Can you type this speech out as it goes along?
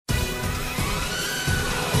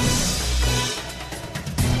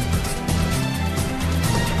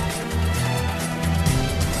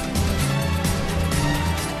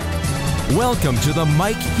Welcome to the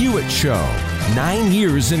Mike Hewitt Show. 9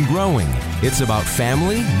 years and growing. It's about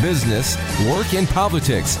family, business, work, and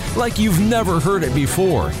politics like you've never heard it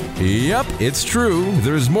before. Yep, it's true.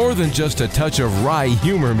 There's more than just a touch of wry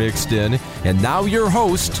humor mixed in. And now your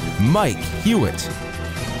host, Mike Hewitt.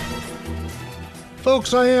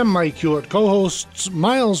 Folks, I am Mike Hewitt. Co-hosts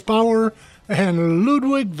Miles Bauer and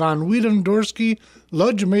Ludwig von Wiedendorsky.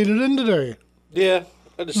 Lud, you made it in today. Yeah,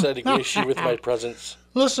 I decided to grace you with my presence.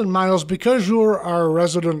 Listen, Miles, because you're our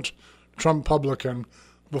resident Trump-publican,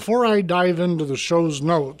 before I dive into the show's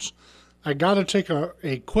notes, I got to take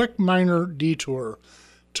a quick minor detour.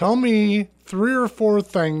 Tell me 3 or 4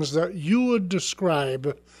 things that you would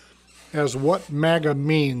describe as what MAGA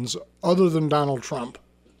means other than Donald Trump.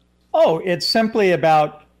 Oh, it's simply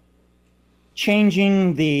about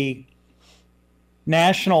changing the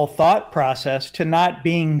national thought process to not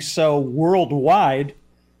being so worldwide,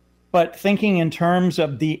 but thinking in terms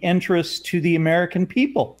of the interest to the American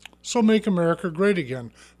people. So make America great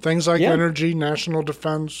again. Things like energy, national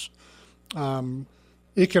defense,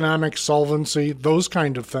 economic solvency, those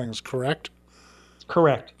kind of things, correct?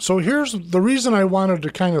 Correct. So here's the reason I wanted to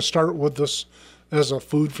kind of start with this as a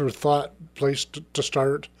food for thought place to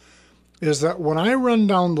start, is that when I run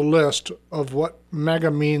down the list of what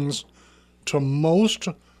MAGA means to most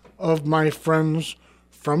of my friends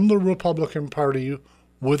from the Republican Party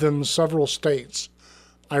within several states,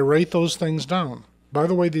 I write those things down. By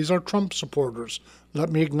the way, these are Trump supporters.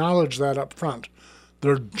 Let me acknowledge that up front.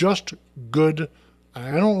 They're just good,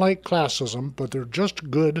 I don't like classism, but they're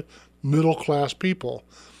just good middle-class people.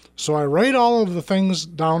 So I write all of the things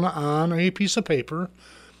down on a piece of paper,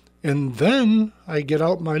 and then I get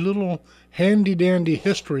out my little handy-dandy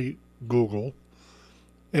history Google,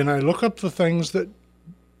 and I look up the things that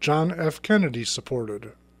John F. Kennedy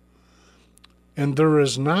supported. And there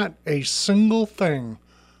is not a single thing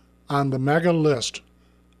on the MAGA list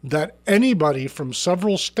that anybody from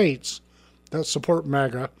several states that support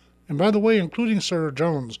MAGA, and by the way, including Sarah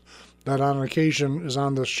Jones, that on occasion is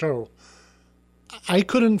on this show, I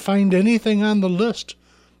couldn't find anything on the list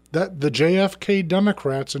that the JFK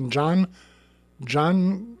Democrats and John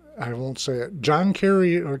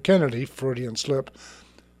Kerry or Kennedy, Freudian slip,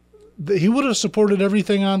 he would have supported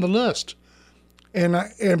everything on the list.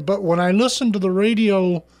 But when I listen to the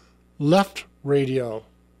radio, left radio,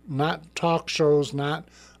 not talk shows,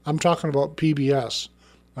 I'm talking about PBS,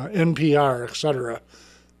 NPR, etc.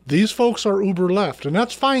 These folks are uber left, and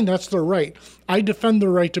that's fine, that's their right. I defend their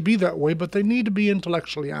right to be that way, but they need to be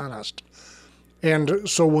intellectually honest. And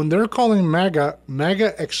so when they're calling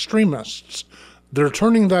MAGA extremists, they're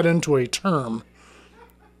turning that into a term.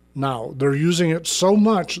 Now, they're using it so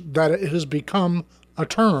much that it has become a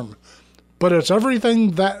term. But it's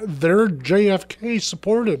everything that their JFK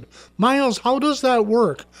supported. Miles, how does that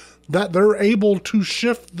work? That they're able to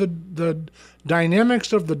shift the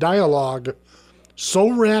dynamics of the dialogue so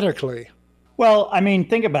radically? Well, I mean,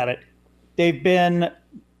 think about it. They've been, as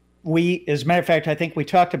a matter of fact, I think we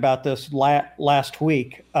talked about this last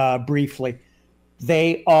week briefly.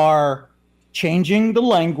 They are changing the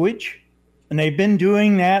language, and they've been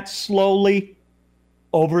doing that slowly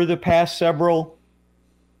over the past several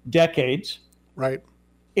decades. Right.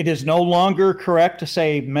 It is no longer correct to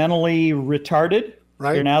say mentally retarded.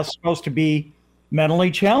 Right. They're now supposed to be mentally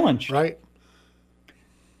challenged. Right.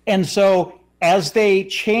 And so as they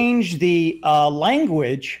change the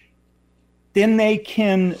language, then they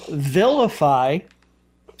can vilify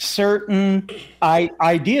certain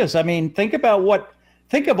ideas. I mean, think of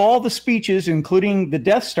all the speeches, including the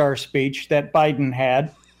Death Star speech that Biden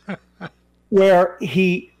had, where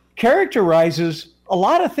he characterizes a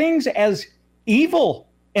lot of things as evil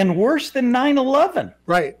and worse than 9/11.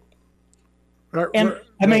 Right. And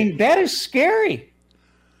I mean, that is scary.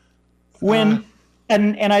 And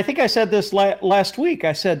I think I said this last week.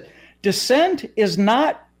 I said, dissent is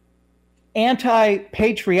not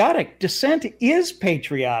anti-patriotic. Dissent is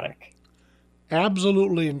patriotic.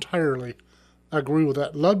 Absolutely, entirely agree with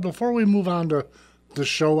that. Lud, before we move on to the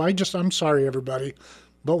show, I'm sorry, everybody,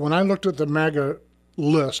 but when I looked at the MAGA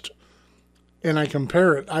list and I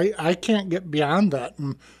compare it, I can't get beyond that.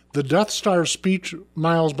 And the Death Star speech,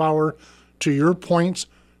 Miles Bauer, to your points,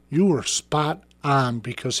 you were spot on,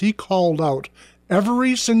 because he called out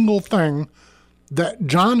every single thing that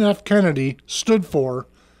John F. Kennedy stood for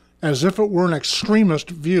as if it were an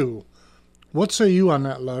extremist view. What say you on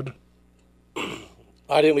that, Lud?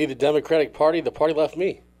 I didn't leave the Democratic Party. The party left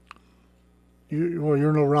me.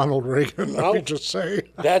 You're no Ronald Reagan, let me just say.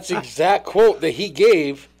 That's the exact quote that he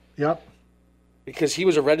gave. Yep. because he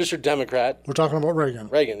was a registered Democrat. We're talking about Reagan.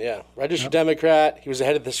 Reagan, yeah. Registered Democrat. He was the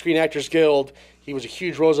head of the Screen Actors Guild. He was a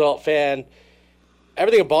huge Roosevelt fan.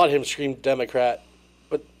 Everything about him screamed Democrat.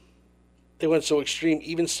 But they went so extreme,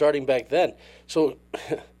 even starting back then. So,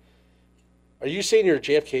 are you saying you're a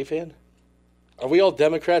JFK fan? Are we all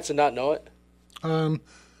Democrats and not know it?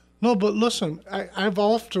 No, but listen, I've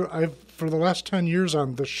for the last 10 years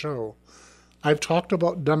on this show, I've talked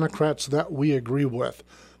about Democrats that we agree with.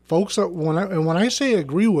 Folks that when I say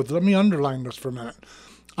agree with, let me underline this for a minute.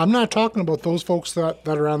 I'm not talking about those folks that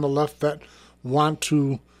are on the left that want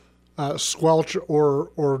to squelch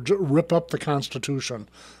or rip up the Constitution.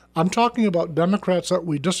 I'm talking about Democrats that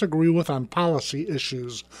we disagree with on policy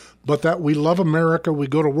issues, but that we love America, we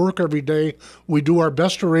go to work every day, we do our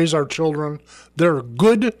best to raise our children. They're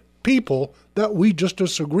good people that we just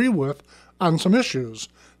disagree with on some issues.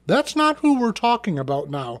 That's not who we're talking about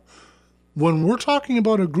now. When we're talking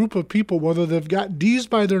about a group of people, whether they've got D's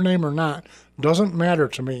by their name or not, doesn't matter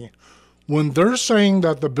to me. When they're saying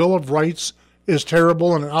that the Bill of Rights is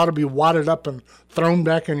terrible and it ought to be wadded up and thrown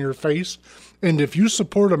back in your face, and if you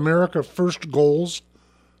support America First goals,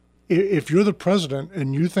 if you're the president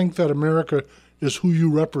and you think that America is who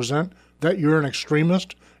you represent, that you're an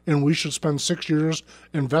extremist and we should spend 6 years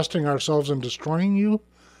investing ourselves in destroying you,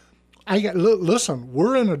 listen.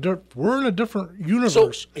 We're in a different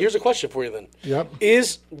universe. So here's a question for you then. Yep.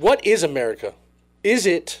 What is America? Is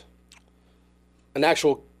it an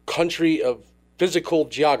actual country of physical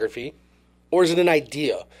geography, or is it an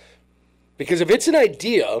idea? Because if it's an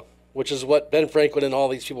idea, which is what Ben Franklin and all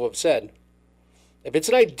these people have said, if it's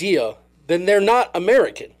an idea, then they're not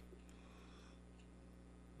American.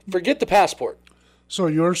 Forget the passport. So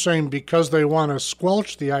you're saying because they want to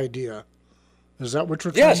squelch the idea, is that what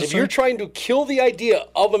you're trying to say? Yes, if you're trying to kill the idea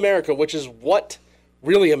of America, which is what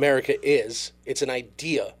really America is, it's an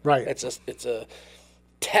idea. Right. It's a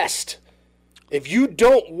test. If you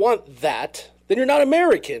don't want that, then you're not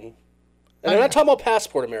American. And I'm not talking about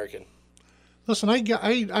passport American. Listen,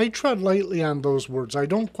 I tread lightly on those words. I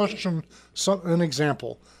don't question an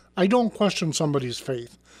example. I don't question somebody's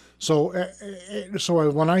faith. So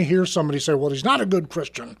when I hear somebody say, "Well, he's not a good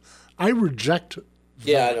Christian," I reject that.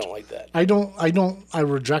 Yeah, I don't like that. I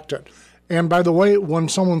reject it. And by the way, when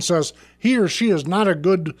someone says he or she is not a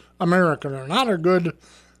good American or not a good,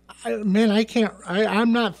 I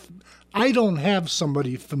don't have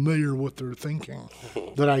somebody familiar with their thinking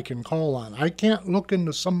that I can call on. I can't look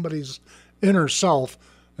into somebody's inner self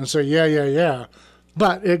and say, yeah.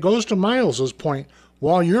 But it goes to Miles's point.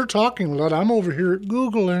 While you're talking, Lud, I'm over here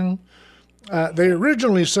Googling. They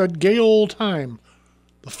originally said gay old time.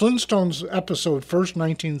 The Flintstones episode, first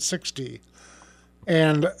 1960.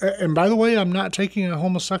 And by the way, I'm not taking a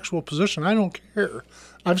homosexual position. I don't care.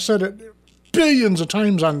 I've said it billions of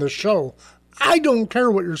times on this show. I don't care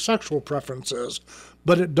what your sexual preference is.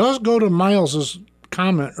 But it does go to Miles's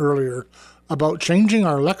comment earlier about changing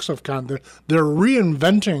our lexicon. They're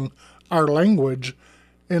reinventing our language.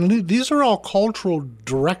 And these are all cultural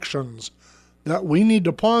directions that we need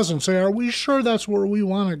to pause and say, are we sure that's where we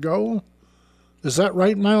want to go? Is that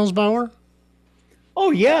right, Miles Bauer?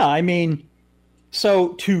 Oh, yeah. I mean, so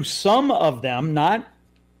to some of them, not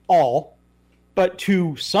all, but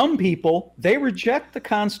to some people, they reject the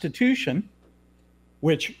Constitution,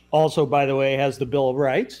 which also, by the way, has the Bill of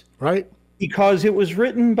Rights. Right. Because it was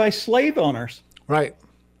written by slave owners. Right.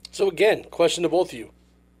 So again, question to both of you.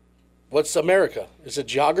 What's America? Is it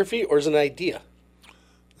geography or is it an idea?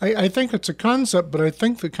 I think it's a concept, but I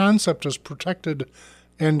think the concept is protected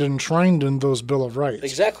and enshrined in those Bill of Rights.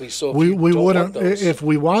 Exactly. So we wouldn't if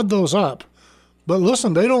we wad those up. But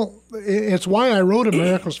listen, they don't. It's why I wrote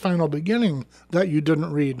America's Final Beginning that you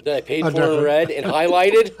didn't read. That I paid for and read and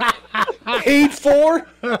highlighted. Paid for?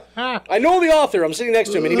 I know the author. I'm sitting next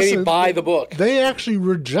to him, and he made me buy the book. They actually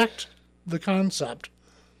reject the concept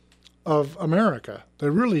of America. They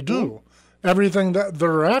really do. Mm-hmm. Everything that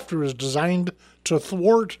they're after is designed to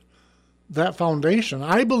thwart that foundation.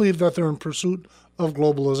 I believe that they're in pursuit of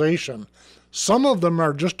globalization. Some of them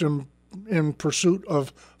are just in pursuit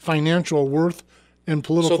of financial worth and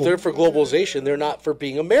political. So they're for globalization. They're not for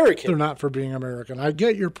being American. They're not for being American. I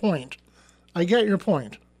get your point.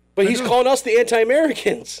 But he's calling us the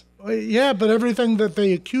anti-Americans. Yeah, but everything that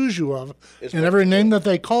they accuse you of and every name that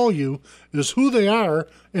they call you is who they are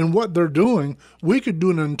and what they're doing. We could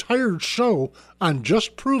do an entire show on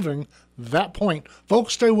just proving that point.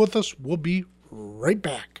 Folks, stay with us. We'll be right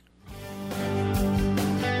back.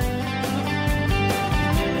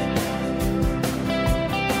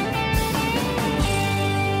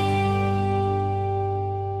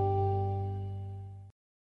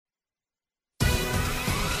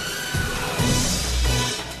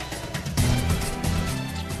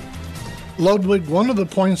 Ludwig, one of the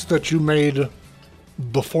points that you made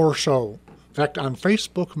before show, in fact, on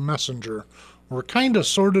Facebook Messenger, we're kind of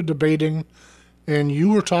sort of debating, and you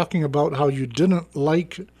were talking about how you didn't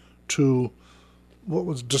like to,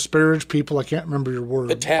 disparage people. I can't remember your word.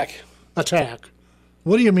 Attack.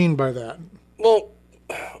 What do you mean by that? Well,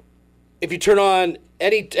 if you turn on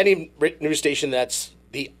any news station that's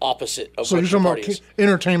the opposite of So what you're your talking party about is.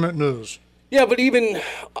 entertainment news. Yeah, but even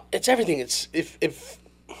it's everything. It's if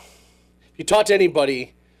you talk to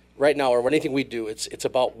anybody right now or anything we do, it's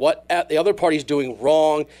about what the other party's doing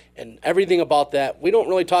wrong and everything about that. We don't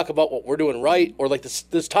really talk about what we're doing right or like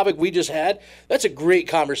this topic we just had. That's a great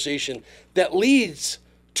conversation that leads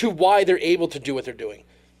to why they're able to do what they're doing.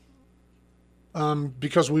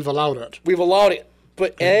 Because we've allowed it. We've allowed it,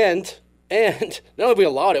 but and not only have we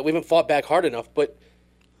allowed it, we haven't fought back hard enough, but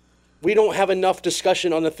we don't have enough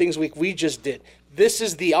discussion on the things we just did. This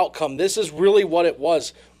is the outcome. This is really what it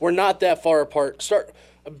was. We're not that far apart. Start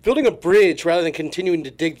building a bridge rather than continuing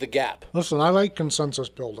to dig the gap. Listen, I like consensus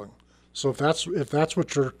building. So if that's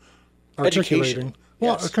what you're articulating, Education.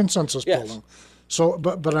 well, Yes. a consensus Yes. building. So,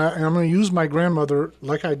 but I'm going to use my grandmother,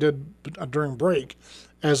 like I did during break,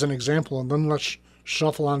 as an example, and then let's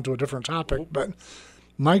shuffle on to a different topic. But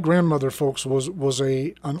my grandmother, folks, was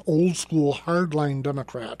an old school hardline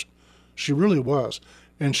Democrat. She really was,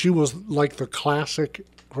 and she was like the classic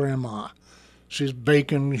grandma. She's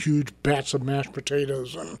baking huge bats of mashed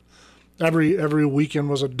potatoes, and every weekend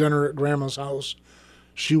was a dinner at grandma's house.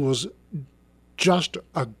 She was just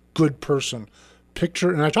a good person.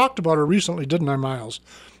 And I talked about her recently, didn't I, Miles?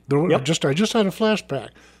 Yep. I just had a flashback.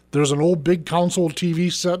 There's an old big console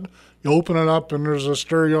TV set. You open it up, and there's a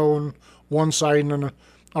stereo on one side and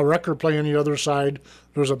a record player on the other side.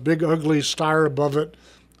 There's a big ugly star above it.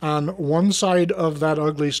 On one side of that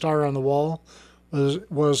ugly star on the wall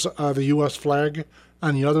was the U.S. flag.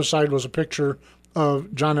 On the other side was a picture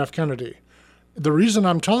of John F. Kennedy. The reason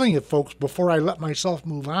I'm telling you, folks, before I let myself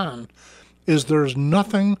move on, is there's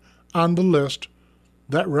nothing on the list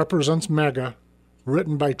that represents MAGA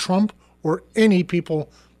written by Trump or any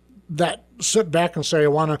people that sit back and say, I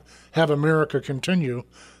want to have America continue.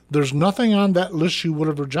 There's nothing on that list she would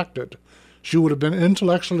have rejected. She would have been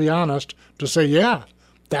intellectually honest to say, yeah,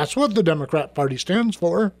 that's what the Democrat Party stands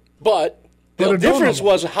for. But the difference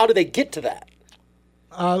was, how did they get to that?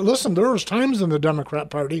 Listen, there was times in the Democratic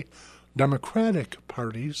Party,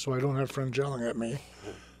 so I don't have friends yelling at me,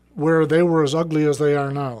 where they were as ugly as they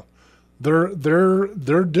are now. They're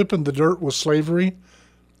dip in the dirt with slavery,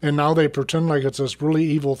 and now they pretend like it's this really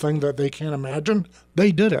evil thing that they can't imagine.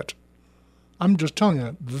 They did it. I'm just telling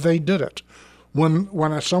you, they did it.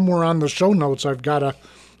 When somewhere on the show notes, I've got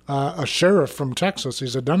a sheriff from Texas.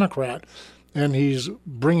 He's a Democrat, and he's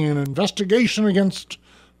bringing an investigation against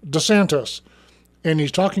DeSantis, and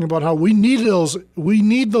he's talking about how we need those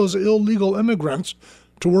illegal immigrants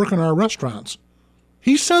to work in our restaurants.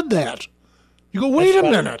 He said that. You go, wait a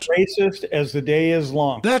minute. Racist as the day is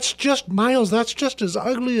long. That's just, Miles, that's just as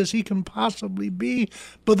ugly as he can possibly be.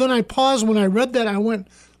 But then I paused when I read that. I went,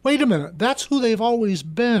 wait a minute. That's who they've always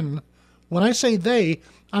been. When I say they,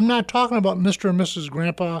 I'm not talking about Mr. and Mrs.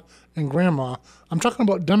 Grandpa and Grandma. I'm talking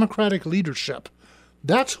about Democratic leadership.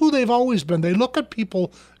 That's who they've always been. They look at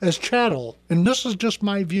people as chattel, and this is just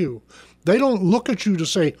my view. They don't look at you to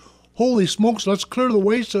say, holy smokes, let's clear the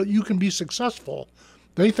way so that you can be successful.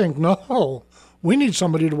 They think, no, we need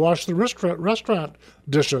somebody to wash the restaurant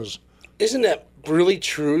dishes. Isn't that really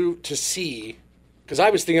true to see? Because I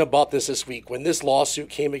was thinking about this week when this lawsuit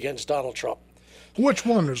came against Donald Trump. Which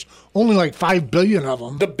one? There's only like 5 billion of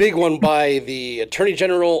them. The big one by the Attorney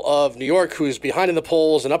General of New York, who's behind in the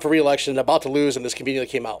polls and up for re-election and about to lose, and this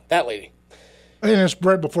conveniently came out. That lady. And it's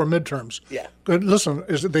right before midterms. Yeah. Listen,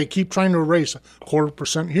 they keep trying to erase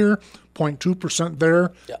 0.25% here, 0.2%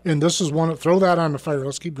 there, Yeah. and this is one. Throw that on the fire.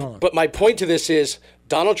 Let's keep going. But my point to this is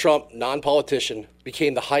Donald Trump, non-politician,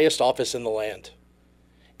 became the highest office in the land.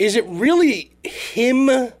 Is it really him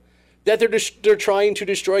that they're trying to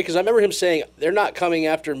destroy? Because I remember him saying, they're not coming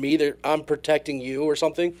after me, I'm protecting you or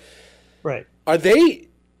something. Right. Are they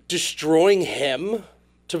destroying him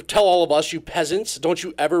to tell all of us, you peasants, don't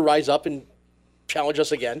you ever rise up and challenge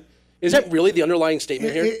us again? Is that really the underlying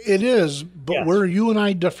statement here? It is, but Yes. where you and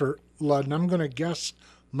I differ, Lud, and I'm going to guess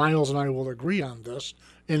Miles and I will agree on this,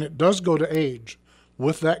 and it does go to age.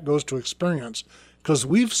 With that goes to experience, because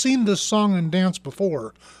we've seen this song and dance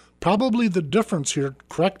before. Probably the difference here,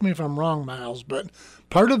 correct me if I'm wrong, Miles, but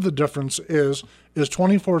part of the difference is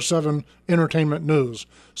 24/7 entertainment news.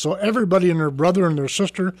 So everybody and their brother and their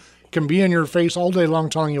sister can be in your face all day long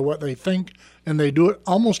telling you what they think, and they do it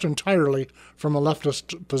almost entirely from a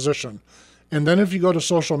leftist position. And then if you go to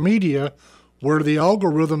social media, where the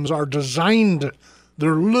algorithms are designed,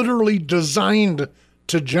 they're literally designed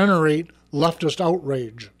to generate leftist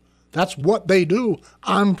outrage. That's what they do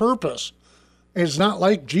on purpose. It's not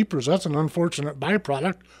like jeepers, that's an unfortunate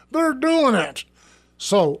byproduct. They're doing it.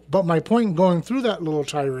 So, but my point going through that little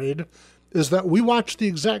tirade is that we watched the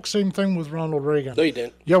exact same thing with Ronald Reagan. No, you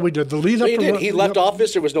didn't. Yeah, we did. The lead up No, you did. He left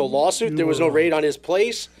office. There was no lawsuit. There was no raid on his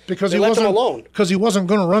place. Because they left him alone. Because he wasn't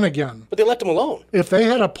going to run again. But they left him alone. If they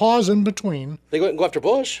had a pause in between, they go after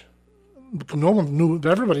Bush. No one knew.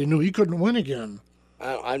 Everybody knew he couldn't win again.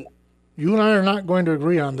 You and I are not going to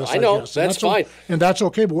agree on this. I know. Guess. That's fine. And that's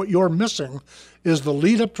okay. But what you're missing is the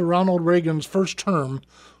lead up to Ronald Reagan's first term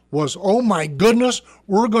was, oh my goodness,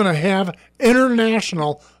 we're going to have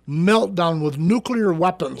international meltdown with nuclear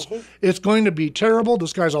weapons. Mm-hmm. It's going to be terrible.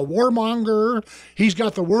 This guy's a warmonger. He's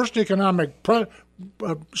got the worst economic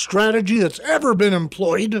strategy that's ever been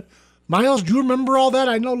employed. Miles, do you remember all that?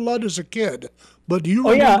 I know Ludd is a kid, but do you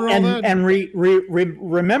remember all that? And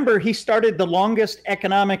remember, he started the longest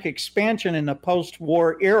economic expansion in the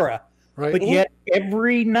post-war era. Right. But yet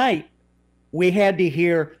every night we had to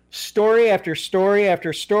hear story after story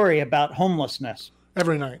after story about homelessness.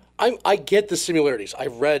 Every night. I get the similarities.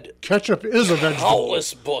 I've read ketchup is a vegetable.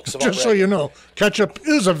 Countless books about Just so you know, ketchup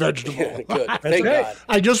is a vegetable. Good. Thank God.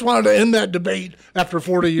 I just wanted to end that debate after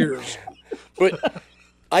 40 years. But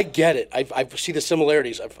I get it. I see the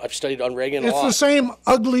similarities. I've studied on Reagan a lot. It's the same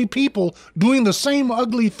ugly people doing the same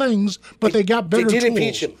ugly things, but they got better tools. They did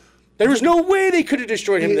impeach him. There was no way they could have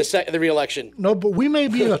destroyed him in the re-election. No, but we may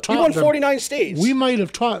be taught he won 49 states. We might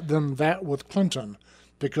have taught them that with Clinton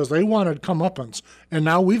because they wanted comeuppance. And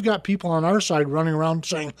now we've got people on our side running around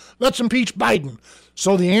saying, let's impeach Biden.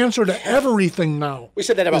 So the answer to everything now we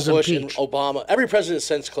said that about Bush impeach. and Obama. Every president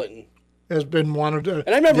since Clinton has been wanted to, and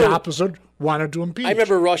I remember, the opposite wanted to impeach. I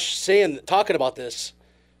remember Rush talking about this.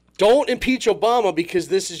 Don't impeach Obama because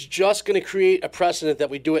this is just going to create a precedent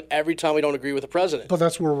that we do it every time we don't agree with the president. But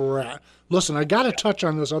that's where we're at. Listen, I got to touch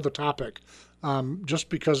on this other topic just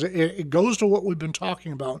because it goes to what we've been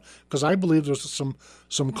talking about, because I believe there's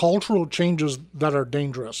some cultural changes that are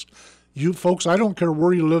dangerous. You folks, I don't care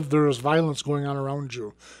where you live, there is violence going on around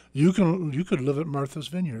you. You could live at Martha's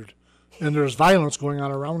Vineyard, and there's violence going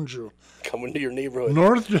on around you. Come into your neighborhood.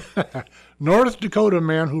 North Dakota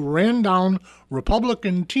man who ran down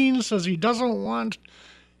Republican teen says he doesn't want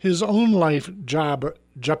his own life job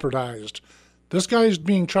jeopardized. This guy is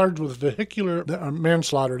being charged with vehicular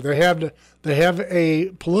manslaughter. They have a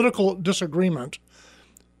political disagreement.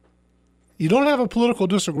 You don't have a political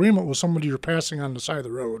disagreement with somebody you're passing on the side of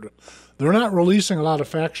the road. They're not releasing a lot of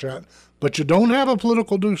facts yet, but you don't have a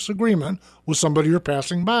political disagreement with somebody you're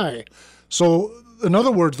passing by. So, in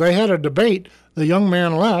other words, they had a debate, the young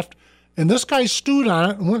man left, and this guy stewed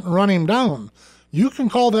on it and went and run him down. You can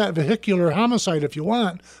call that vehicular homicide if you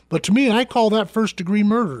want, but to me, I call that first-degree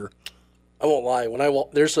murder. I won't lie.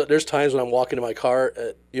 There's times when I'm walking to my car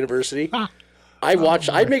at university,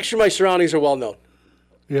 I make sure my surroundings are well known.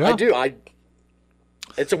 Yeah, I do.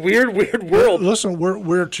 It's a weird world. Listen,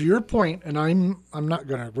 we're to your point, and I'm not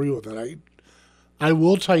going to agree with it. I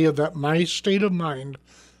will tell you that my state of mind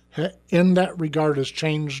in that regard has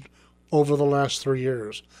changed over the last 3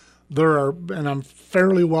 years. And I'm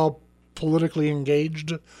fairly well politically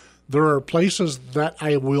engaged. There are places that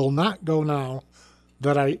I will not go now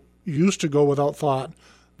that I used to go without thought.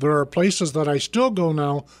 There are places that I still go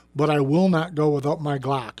now, but I will not go without my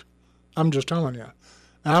Glock. I'm just telling you.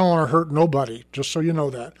 I don't want to hurt nobody, just so you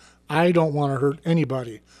know that. I don't want to hurt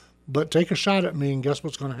anybody. But take a shot at me and guess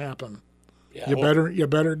what's going to happen. Yeah, you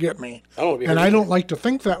better get me. I don't like to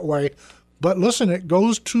think that way. But listen, it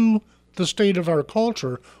goes to the state of our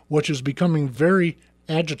culture, which is becoming very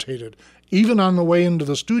agitated. Even on the way into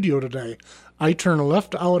the studio today, I turn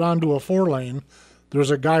left out onto a 4-lane.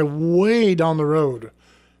 There's a guy way down the road,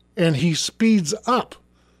 and he speeds up.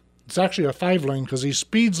 It's actually a 5-lane because he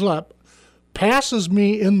speeds up, passes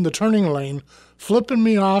me in the turning lane, flipping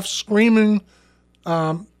me off, screaming,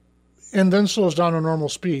 and then slows down to normal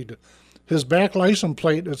speed. His back license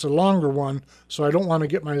plate, it's a longer one, so I don't want to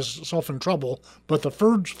get myself in trouble, but the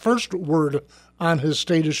first word on his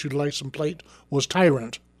state-issued license plate was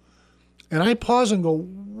tyrant. And I pause and go,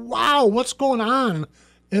 wow, what's going on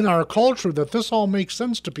in our culture that this all makes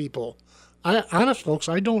sense to people? Honest folks,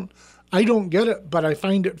 I don't get it, but I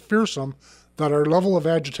find it fearsome that our level of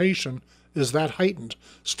agitation is that heightened.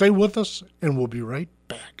 Stay with us, and we'll be right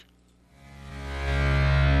back.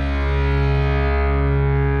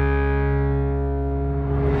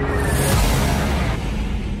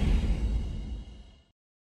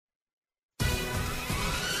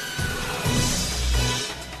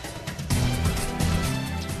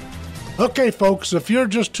 Okay, folks, if you're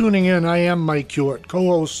just tuning in, I am Mike Hewitt,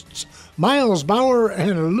 co-hosts Miles Bauer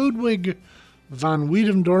and Ludwig von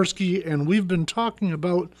Wiedendorsky, and we've been talking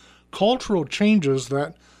about cultural changes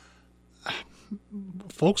that,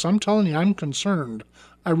 folks, I'm telling you, I'm concerned.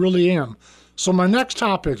 I really am. So my next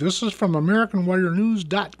topic, this is from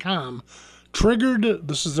AmericanWireNews.com. Triggered,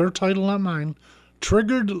 this is their title, not mine.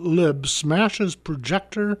 Triggered Lib smashes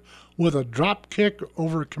projector with a drop kick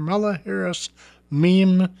over Kamala Harris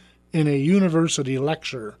meme in a university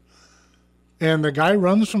lecture. And the guy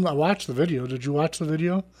runs from I watched the video. Did you watch the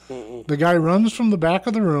video? Mm-mm. The guy runs from the back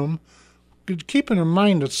of the room, keeping in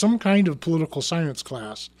mind it's some kind of political science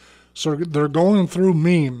class. So they're going through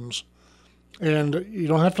memes. And you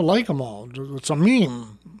don't have to like them all. It's a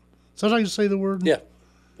meme. Is that how you say the word? Yeah.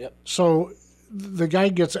 Yep. So the guy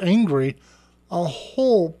gets angry. A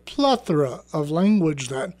whole plethora of language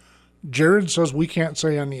that Jared says we can't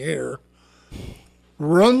say on the air.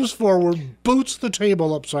 Runs forward, boots the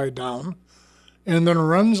table upside down, and then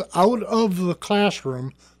runs out of the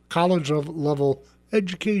classroom, college level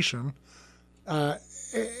education.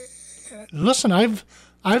 Listen, I've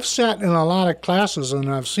sat in a lot of classes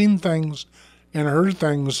and I've seen things and heard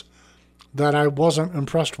things that I wasn't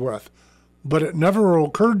impressed with, but it never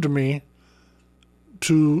occurred to me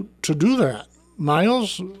to do that.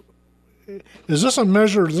 Miles, is this a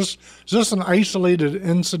measure? Is this an isolated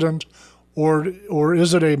incident? Or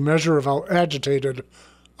is it a measure of how agitated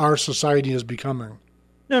our society is becoming?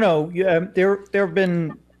 No. There have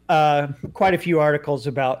been quite a few articles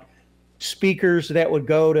about speakers that would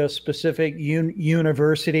go to specific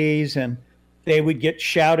universities and they would get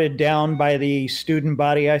shouted down by the student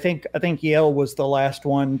body. I think Yale was the last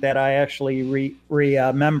one that I actually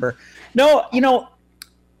remember. No,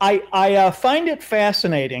 I find it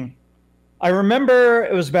fascinating. I remember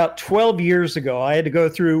it was about 12 years ago. I had to go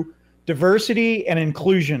through diversity and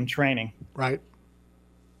inclusion training. Right.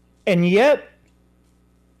 And yet,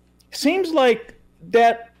 seems like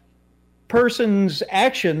that person's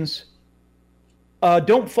actions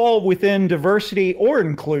don't fall within diversity or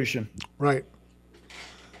inclusion. Right.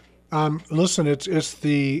 Listen, it's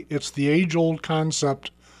the age-old concept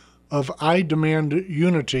of I demand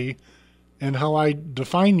unity, and how I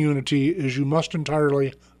define unity is you must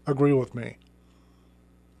entirely agree with me.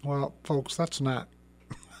 Well, folks, that's not.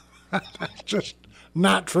 That's just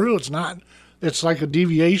not true. It's not. It's like a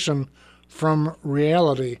deviation from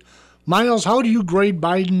reality. Miles, how do you grade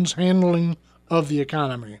Biden's handling of the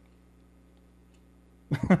economy?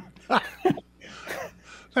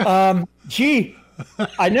 Gee,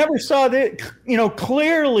 I never saw that.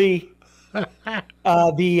 Clearly,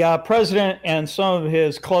 the president and some of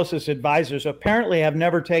his closest advisors apparently have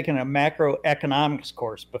never taken a macroeconomics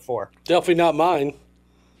course before. Definitely not mine.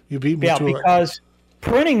 You beat me to it. Yeah, because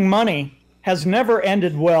printing money has never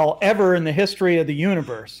ended well ever in the history of the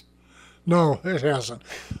universe. No, it hasn't.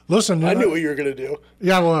 Listen, I knew what you were going to do.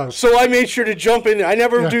 Yeah, it was. So I made sure to jump in. I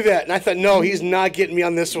never do that. And I thought, no, he's not getting me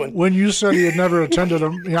on this one. When you said he had never attended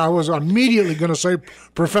them, I was immediately going to say,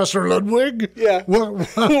 Professor Ludwig? Yeah.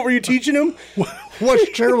 What were you teaching him?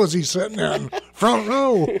 What chair was he sitting in? Front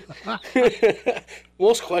row.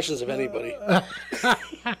 Most questions of anybody.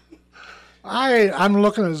 I'm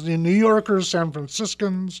looking at the New Yorkers, San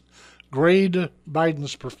Franciscans grade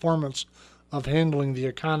Biden's performance of handling the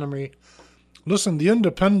economy. Listen, the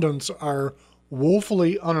independents are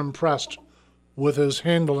woefully unimpressed with his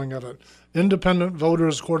handling of it. Independent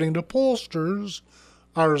voters, according to pollsters,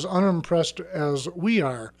 are as unimpressed as we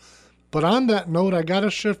are. But on that note, I got to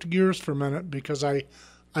shift gears for a minute because I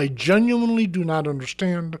genuinely do not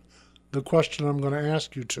understand the question I'm going to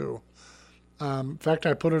ask you to. In fact,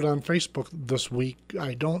 I put it on Facebook this week.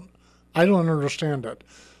 I don't understand it.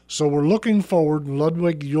 So we're looking forward,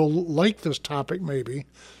 Ludwig, you'll like this topic maybe,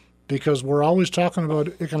 because we're always talking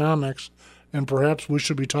about economics, and perhaps we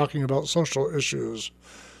should be talking about social issues.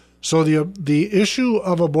 So the issue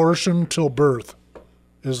of abortion till birth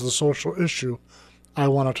is the social issue I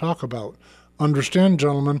want to talk about. Understand,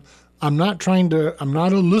 gentlemen, I'm not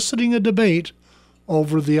eliciting a debate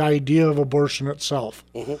over the idea of abortion itself.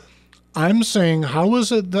 Mm-hmm. I'm saying, how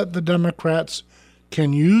is it that the Democrats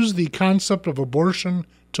can use the concept of abortion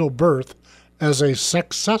till birth as a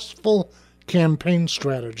successful campaign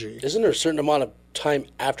strategy? Isn't there a certain amount of time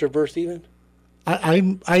after birth even?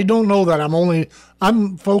 I don't know that.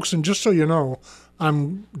 I'm folks, and just so you know,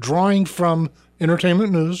 I'm drawing from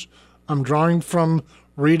entertainment news. I'm drawing from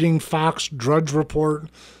reading Fox, Drudge Report,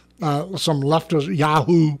 some leftist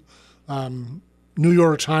Yahoo, New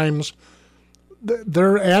York Times.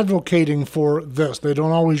 They're advocating for this. They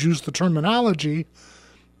don't always use the terminology,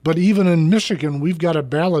 but even in Michigan, we've got a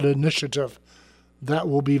ballot initiative that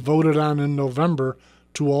will be voted on in November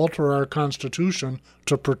to alter our Constitution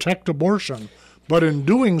to protect abortion. But in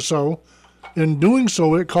doing so,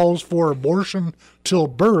 it calls for abortion till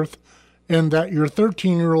birth, and that your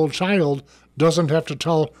 13-year-old child doesn't have to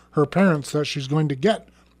tell her parents that she's going to get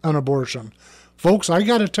an abortion. Folks, I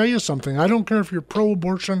got to tell you something. I don't care if you're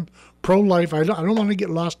pro-abortion, pro-life. I don't want to get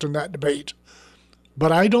lost in that debate.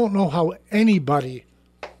 But I don't know how anybody,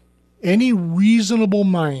 any reasonable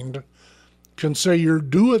mind, can say you're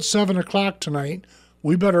due at 7 o'clock tonight.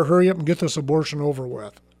 We better hurry up and get this abortion over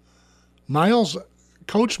with. Miles,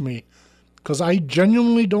 coach me, because I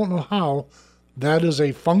genuinely don't know how that is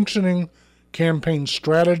a functioning campaign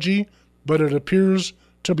strategy, but it appears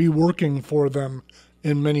to be working for them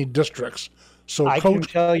in many districts. So, I can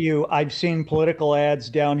tell you, I've seen political ads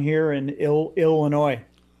down here in Illinois.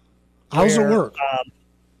 How's it work?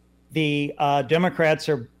 The Democrats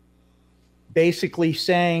are basically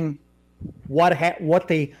saying what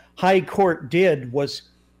the high court did was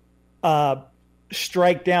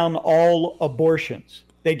strike down all abortions.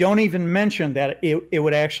 They don't even mention that it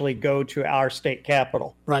would actually go to our state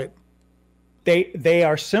capital. Right. They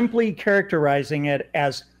are simply characterizing it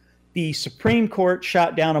as the Supreme Court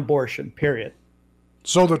shot down abortion, period.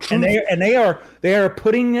 So the truth, and they are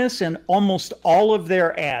putting this in almost all of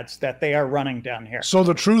their ads that they are running down here. So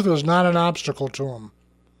the truth is not an obstacle to them.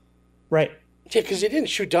 Right. Yeah, because they didn't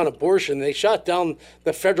shoot down abortion. They shot down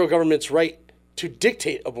the federal government's right to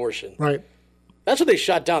dictate abortion. Right. That's what they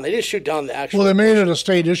shot down. They didn't shoot down the actual. Well, they made it a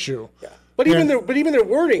state issue. Yeah. But even their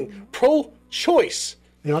wording, pro-choice.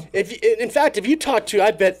 Yep. In fact, if you talk to, I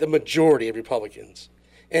bet the majority of Republicans,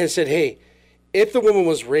 and said, hey, if the woman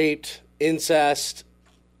was raped, incest,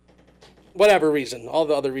 whatever reason, all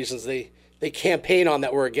the other reasons they campaign on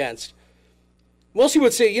that we're against, mostly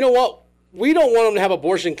would say, you know what, we don't want them to have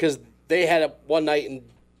abortion because they had it one night and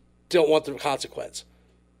don't want the consequence.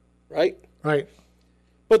 Right? Right.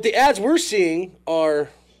 But the ads we're seeing are,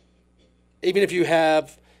 even if you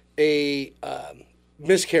have a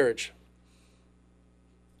miscarriage,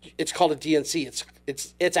 it's called a DNC.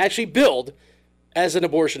 It's actually billed as an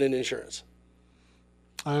abortion and insurance.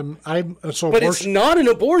 But it's not an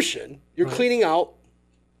abortion. You're cleaning out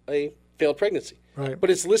a failed pregnancy. Right. But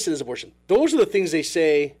it's listed as abortion. Those are the things they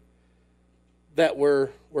say that we're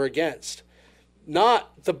against.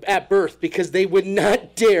 Not at birth, because they would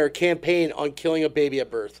not dare campaign on killing a baby at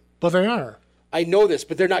birth. But they are. I know this,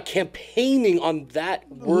 but they're not campaigning on that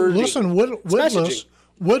word. Listen,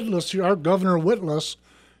 Whitlis, our Governor Whitlis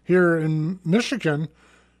here in Michigan,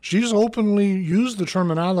 she's openly used the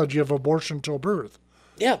terminology of abortion till birth.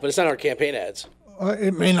 Yeah, but it's not our campaign ads.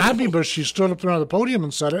 It may not be, but she stood up there on the podium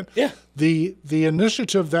and said it. Yeah. The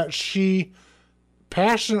initiative that she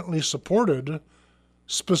passionately supported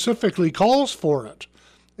specifically calls for it.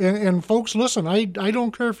 And folks, listen, I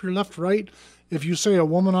don't care if you're left, right, if you say a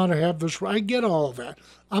woman ought to have this, I get all of that.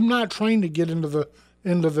 I'm not trying to get into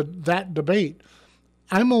that debate.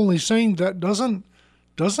 I'm only saying that doesn't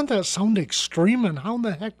that sound extreme, and how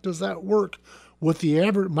the heck does that work with the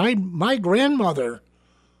average? My grandmother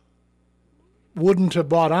wouldn't have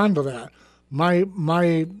bought onto that. My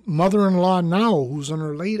mother-in-law now, who's in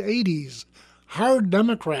her late 80s, hard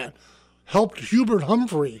Democrat, helped Hubert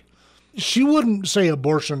Humphrey. She wouldn't say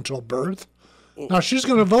abortion till birth. Now she's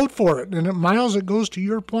going to vote for it. And Miles, it goes to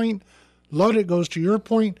your point. Lud, it goes to your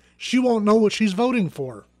point. She won't know what she's voting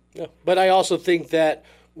for. Yeah. But I also think that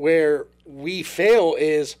where we fail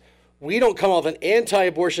is we don't come out with an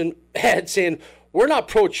anti-abortion ad saying we're not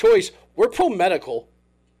pro-choice, we're pro-medical.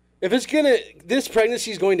 If this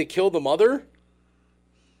pregnancy is going to kill the mother,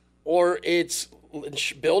 or it's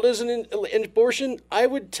billed as an abortion, I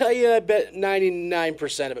would tell you, I bet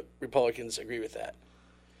 99% of Republicans agree with that.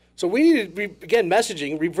 So we need to, again,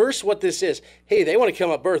 messaging, reverse what this is. Hey, they want to kill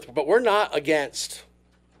them at birth, but we're not against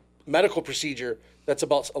medical procedure that's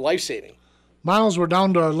about a life-saving. Miles, we're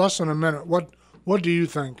down to less than a minute. What do you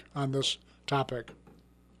think on this topic?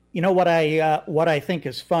 You know what I think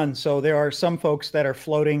is fun. So there are some folks that are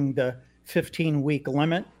floating the 15-week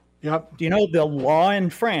limit. Yep. Do you know the law in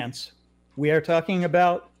France? We are talking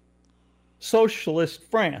about socialist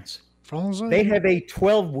France. They have a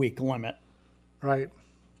 12-week limit. Right.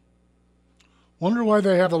 Wonder why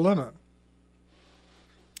they have a limit.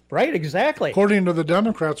 Right, exactly. According to the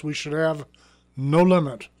Democrats, we should have no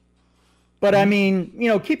limit. But I mean,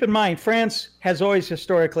 keep in mind, France has always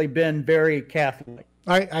historically been very Catholic.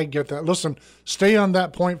 I get that. Listen, stay on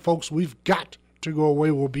that point, folks. We've got to go away.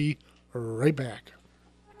 We'll be right back.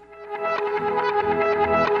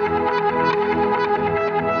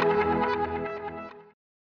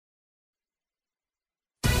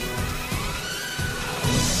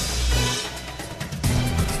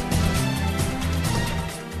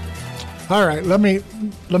 All right, let me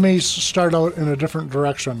start out in a different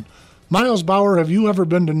direction. Miles Bauer, have you ever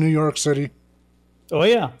been to New York City? Oh,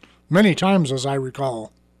 yeah. Many times, as I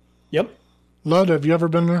recall. Yep. Lud, have you ever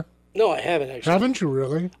been there? No, I haven't actually. Haven't you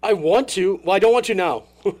really? I want to. Well, I don't want to now.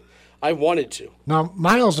 I wanted to. Now,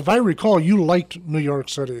 Miles, if I recall, you liked New York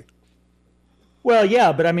City. Well,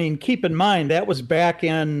 yeah, but I mean, keep in mind that was back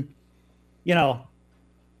in,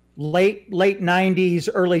 late 90s,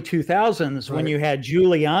 early 2000s when you had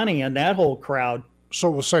Giuliani and that whole crowd. So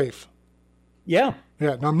it was safe. Yeah.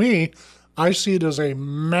 Yeah. Now, me, I see it as a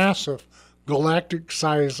massive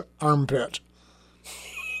galactic-size armpit.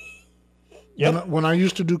 Yep. When I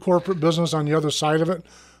used to do corporate business on the other side of it,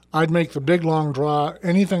 I'd make the big long draw,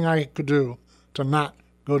 anything I could do to not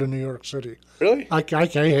go to New York City. Really? I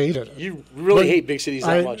hated it. You really hate big cities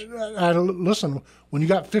that much. Listen, when you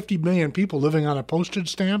got 50 million people living on a postage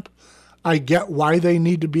stamp, I get why they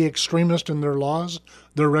need to be extremist in their laws,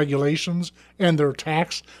 their regulations, and their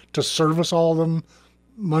tax to service all of them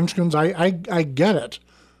munchkins. I get it.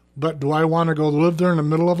 But do I want to go live there in the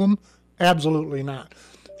middle of them? Absolutely not.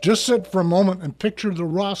 Just sit for a moment and picture the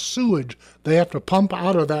raw sewage they have to pump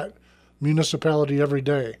out of that municipality every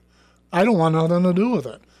day. I don't want nothing to do with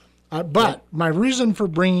it. But my reason for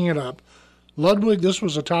bringing it up, Ludwig, this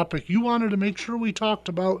was a topic you wanted to make sure we talked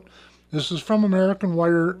about. This is from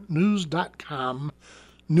AmericanWireNews.com.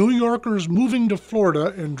 New Yorkers moving to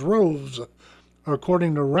Florida in droves,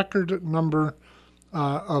 according to record number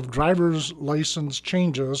of driver's license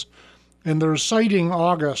changes. And they're citing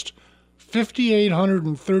August,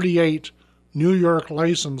 5,838 New York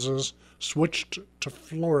licenses switched to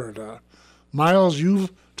Florida. Miles,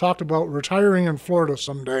 you've talked about retiring in Florida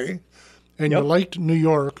someday, and you liked New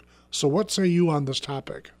York. So what say you on this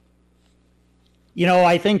topic?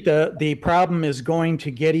 I think the problem is going to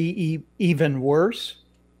get even worse.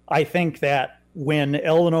 I think that when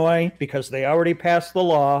Illinois, because they already passed the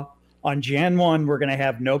law, on Jan 1, we're going to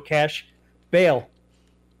have no cash bail.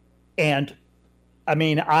 And I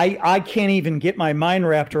mean, I can't even get my mind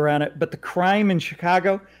wrapped around it, but the crime in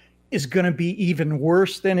Chicago is going to be even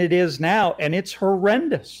worse than it is now, and it's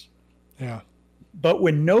horrendous. Yeah. But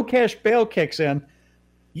when no cash bail kicks in,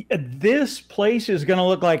 this place is going to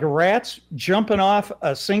look like rats jumping off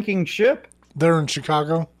a sinking ship. There in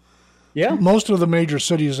Chicago? Yeah. Most of the major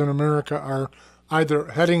cities in America are either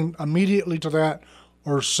heading immediately to that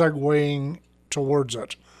or segueing towards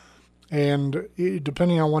it. And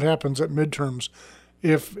depending on what happens at midterms,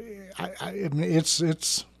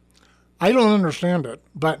 I don't understand it.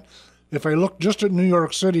 But if I look just at New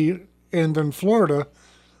York City and then Florida,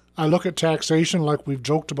 I look at taxation like we've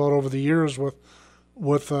joked about over the years with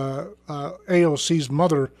AOC's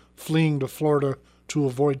mother fleeing to Florida to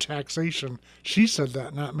avoid taxation. She said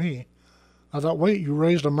that, not me. I thought, wait, you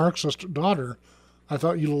raised a Marxist daughter. I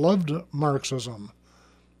thought you loved Marxism.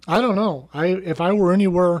 I don't know. If I were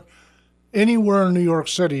anywhere in New York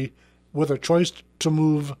City with a choice to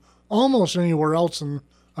move almost anywhere else in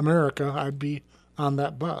America, I'd be on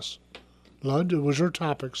that bus. Lud, it was your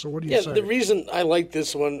topic, so what do you say? The reason I liked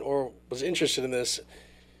this one or was interested in this,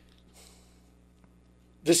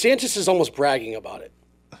 DeSantis is almost bragging about it.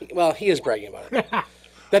 Well, he is bragging about it.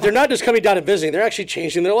 That they're not just coming down and visiting, they're actually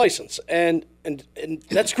changing their license. And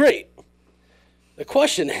that's great. The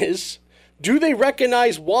question is, do they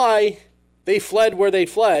recognize why they fled where they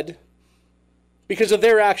fled because of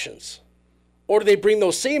their actions? Or do they bring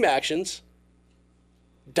those same actions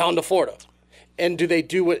down to Florida? And do they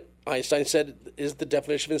do what Einstein said is the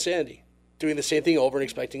definition of insanity? Doing the same thing over and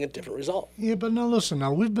expecting a different result. Yeah, but now listen,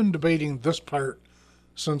 now we've been debating this part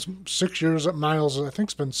since 6 years at Miles. I think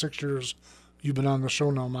it's been 6 years you've been on the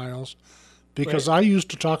show now, Miles. Because I used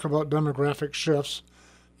to talk about demographic shifts.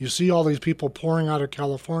 You see all these people pouring out of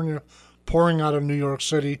California, pouring out of New York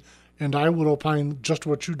City, and I would opine just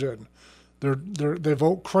what you did. They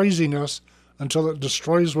vote craziness until it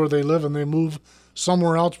destroys where they live and they move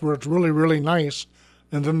somewhere else where it's really, really nice,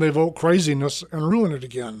 and then they vote craziness and ruin it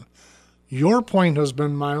again. Your point has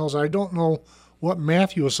been, Miles, I don't know what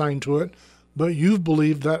math you assigned to it, but you've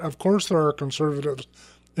believed that, of course, there are conservatives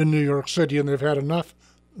in New York City, and they've had enough.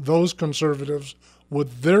 Those conservatives,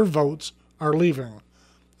 with their votes, are leaving.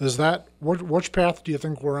 Is that which path do you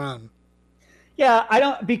think we're on? Yeah, I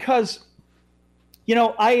don't, because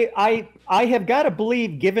I have got to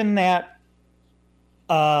believe, given that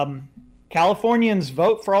Californians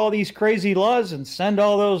vote for all these crazy laws and send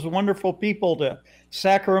all those wonderful people to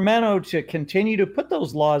Sacramento to continue to put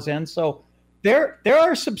those laws in. So there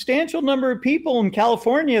are a substantial number of people in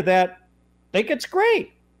California that think it's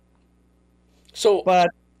great. So, but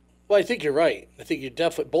I think you're right. I think you're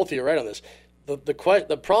definitely, both of you are right on this.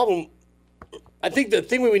 The problem I think the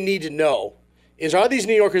thing we would need to know is, are these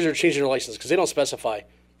New Yorkers who are changing their license, because they don't specify,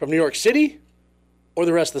 from New York City or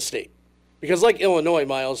the rest of the state? Because like Illinois,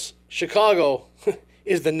 Miles, Chicago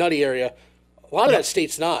is the nutty area. A lot of that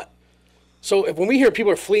state's not. So when we hear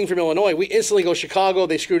people are fleeing from Illinois, we instantly go Chicago,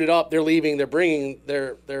 they screwed it up, they're leaving, they're bringing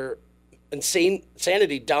their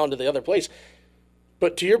insanity down to the other place.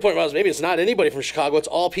 But to your point, Miles, maybe it's not anybody from Chicago, it's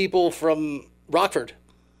all people from Rockford.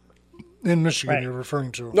 In Michigan, you're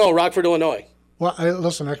referring to. No, Rockford, Illinois. Well,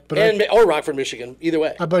 or Rockford, Michigan, either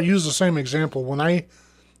way. I about use the same example. We're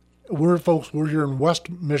here in West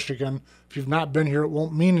Michigan. If you've not been here, it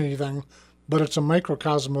won't mean anything, but it's a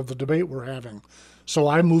microcosm of the debate we're having. So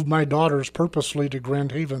I moved my daughters purposely to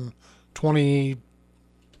Grand Haven 20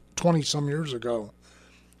 some years ago.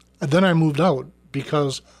 And then I moved out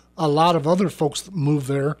because a lot of other folks moved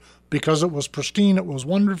there because it was pristine, it was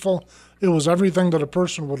wonderful, it was everything that a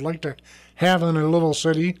person would like to have in a little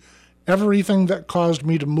city. Everything that caused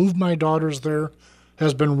me to move my daughters there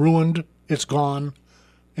has been ruined, it's gone,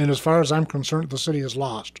 and as far as I'm concerned, the city is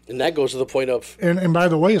lost. And that goes to the point of... And by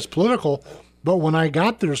the way, it's political, but when I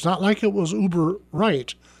got there, it's not like it was uber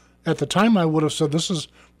right. At the time, I would have said this is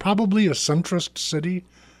probably a centrist city.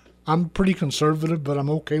 I'm pretty conservative, but I'm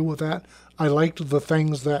okay with that. I liked the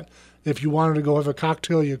things that if you wanted to go have a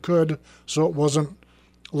cocktail, you could, so it wasn't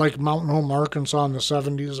like Mountain Home, Arkansas in the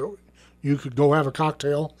 70s. You could go have a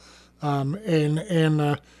cocktail.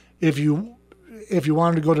 If you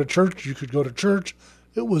wanted to go to church, you could go to church.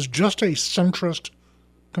 It was just a centrist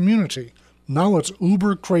community. Now it's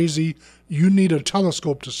uber crazy. You need a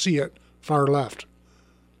telescope to see it far left.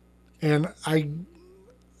 And I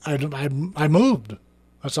moved.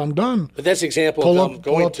 I'm done. But that's an example of them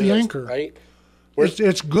going to the anchor. Right?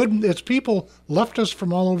 It's good. It's people, leftists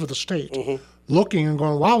from all over the state, looking and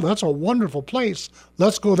going, wow, that's a wonderful place.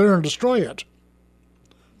 Let's go there and destroy it.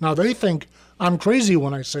 Now, they think I'm crazy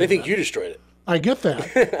when I say that. They think you destroyed it. I get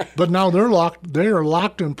that. But now they are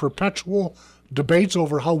locked in perpetual debates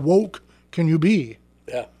over how woke can you be.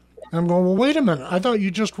 Yeah. And I'm going, well, wait a minute. I thought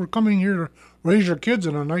you just were coming here to raise your kids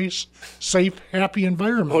in a nice, safe, happy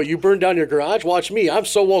environment. Oh, you burned down your garage? Watch me. I'm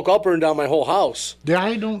so woke, I'll burn down my whole house. Yeah,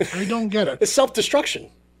 I don't get it. It's self-destruction.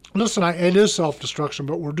 Listen, it is self-destruction,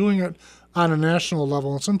 but we're doing it on a national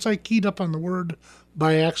level. And since I keyed up on the word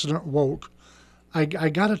by accident woke, I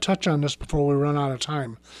got to touch on this before we run out of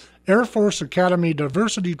time. Air Force Academy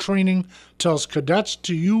Diversity Training tells cadets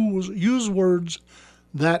to use words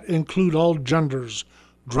that include all genders.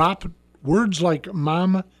 Drop words like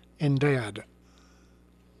mom and dad.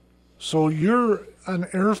 So you're an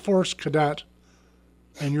Air Force cadet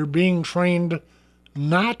and you're being trained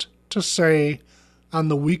not to say, on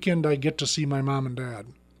the weekend I get to see my mom and dad.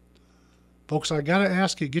 Folks, I got to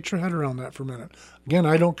ask you, get your head around that for a minute. Again,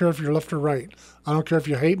 I don't care if you're left or right. I don't care if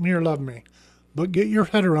you hate me or love me. But get your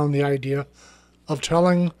head around the idea of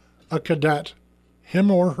telling a cadet,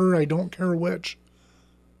 him or her, I don't care which,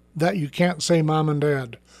 that you can't say mom and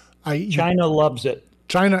dad. China loves it.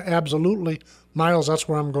 China, absolutely. Miles, that's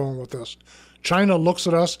where I'm going with this. China looks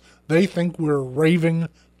at us, they think we're raving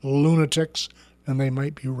lunatics, and they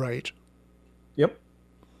might be right. Yep.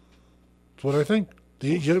 That's what I think.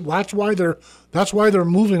 That's why they're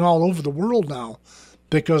moving all over the world now,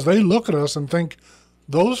 because they look at us and think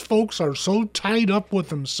those folks are so tied up with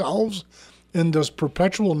themselves in this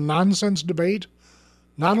perpetual nonsense debate,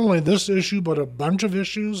 not only this issue, but a bunch of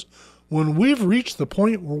issues. When we've reached the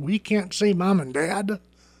point where we can't say mom and dad,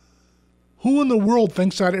 who in the world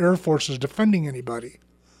thinks that Air Force is defending anybody?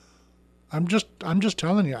 I'm just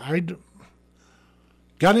telling you.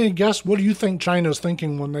 Got any guess? What do you think China's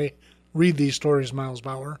thinking when they read these stories, Miles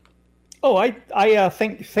Bauer? Oh, I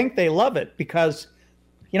think they love it because,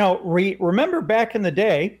 remember back in the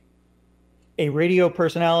day, a radio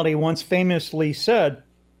personality once famously said,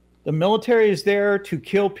 "The military is there to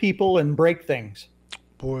kill people and break things."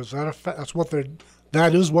 Boy, is that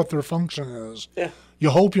that is what their function is. Yeah.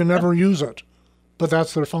 You hope you never use it, but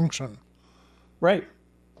that's their function. Right.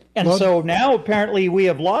 And so now apparently we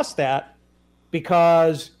have lost that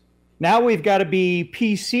because now we've got to be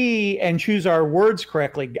PC and choose our words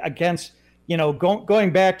correctly against,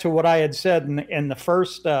 going back to what I had said in the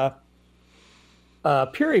first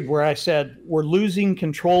period where I said we're losing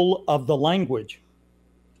control of the language.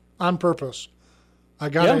 On purpose. I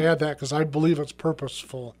got to add that because I believe it's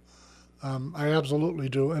purposeful. I absolutely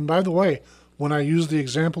do. And by the way, when I use the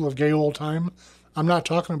example of gay old time, I'm not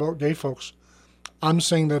talking about gay folks. I'm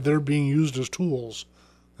saying that they're being used as tools.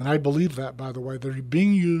 And I believe that, by the way. They're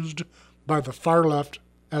being used by the far left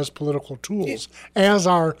as political tools, as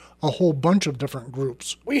are a whole bunch of different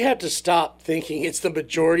groups. We have to stop thinking it's the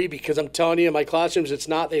majority because I'm telling you, in my classrooms, it's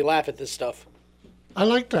not. They laugh at this stuff. I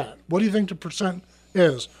like that. What do you think the percent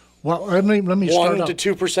is? Well, let me start 1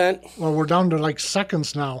 to 2%. Well, we're down to like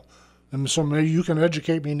seconds now, and so maybe you can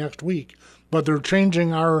educate me next week. But they're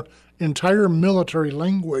changing our entire military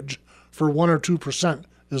language for 1 or 2%,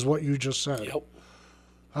 is what you just said. Yep.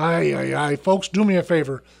 Aye. Folks, do me a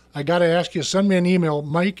favor. I got to ask you, send me an email,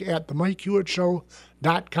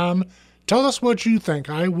 mike@themikehewittshow.com. Tell us what you think.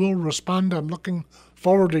 I will respond. I'm looking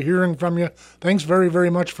forward to hearing from you. Thanks very, very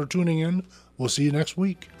much for tuning in. We'll see you next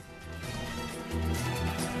week.